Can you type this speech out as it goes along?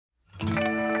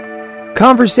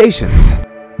Conversations.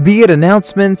 Be it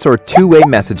announcements or two-way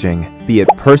messaging, be it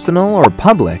personal or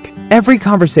public, every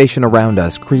conversation around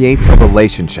us creates a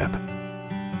relationship.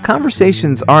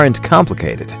 Conversations aren't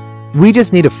complicated. We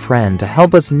just need a friend to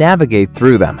help us navigate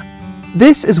through them.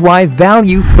 This is why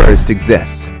ValueFirst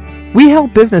exists. We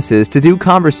help businesses to do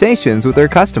conversations with their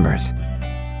customers.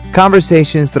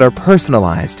 Conversations that are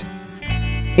personalized,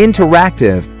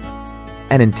 interactive,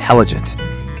 and intelligent.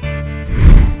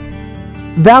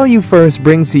 ValueFirst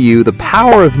brings to you the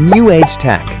power of new age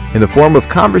tech in the form of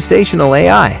conversational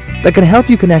AI that can help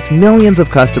you connect millions of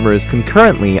customers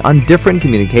concurrently on different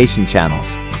communication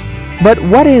channels. But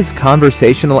what is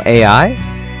conversational AI?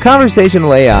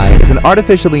 Conversational AI is an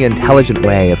artificially intelligent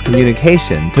way of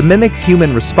communication to mimic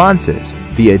human responses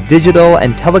via digital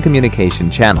and telecommunication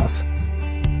channels.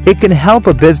 It can help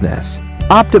a business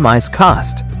optimize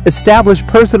cost, establish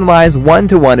personalized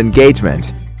one-to-one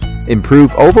engagement,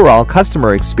 improve overall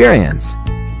customer experience,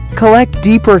 collect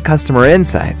deeper customer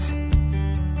insights.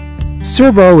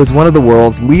 Surbo is one of the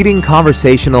world's leading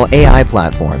conversational AI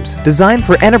platforms designed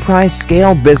for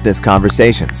enterprise-scale business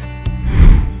conversations.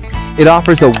 It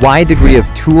offers a wide degree of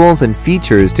tools and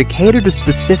features to cater to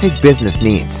specific business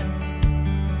needs.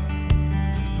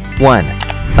 1.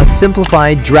 A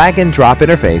simplified drag-and-drop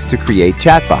interface to create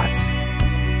chatbots.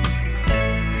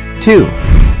 2.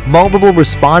 Multiple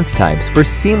response types for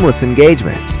seamless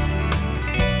engagement.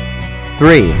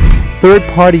 3.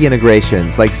 Third-party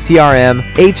integrations like CRM,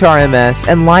 HRMS,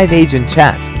 and live agent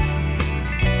chat.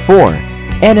 4.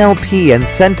 NLP and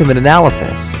sentiment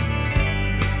analysis.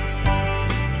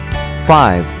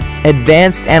 5.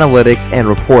 Advanced analytics and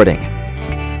reporting.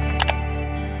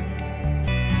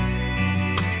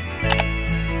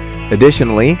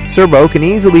 Additionally, Surbo can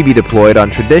easily be deployed on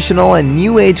traditional and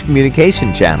new age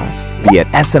communication channels, be it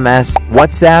SMS,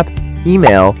 WhatsApp,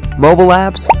 email, mobile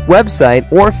apps, website,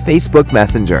 or Facebook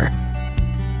Messenger.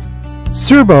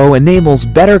 Surbo enables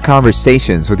better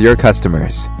conversations with your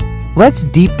customers. Let's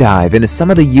deep dive into some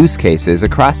of the use cases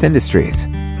across industries.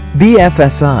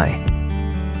 BFSI.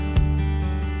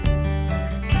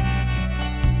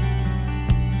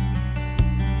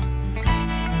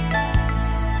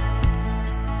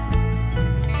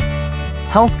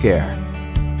 Healthcare.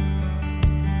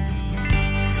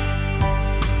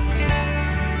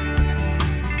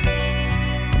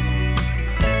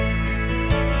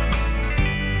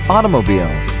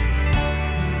 Automobiles.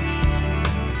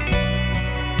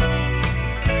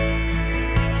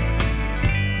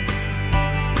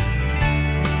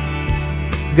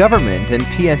 Government and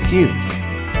PSUs.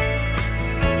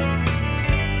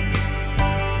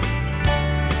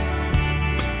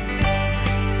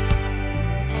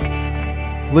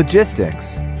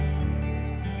 Logistics.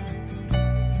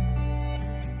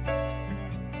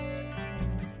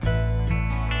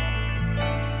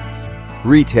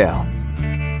 Retail.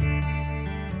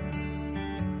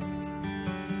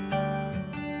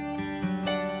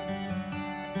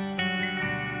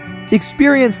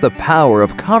 Experience the power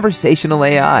of conversational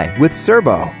AI with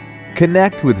Surbo.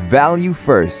 Connect with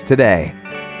ValueFirst today.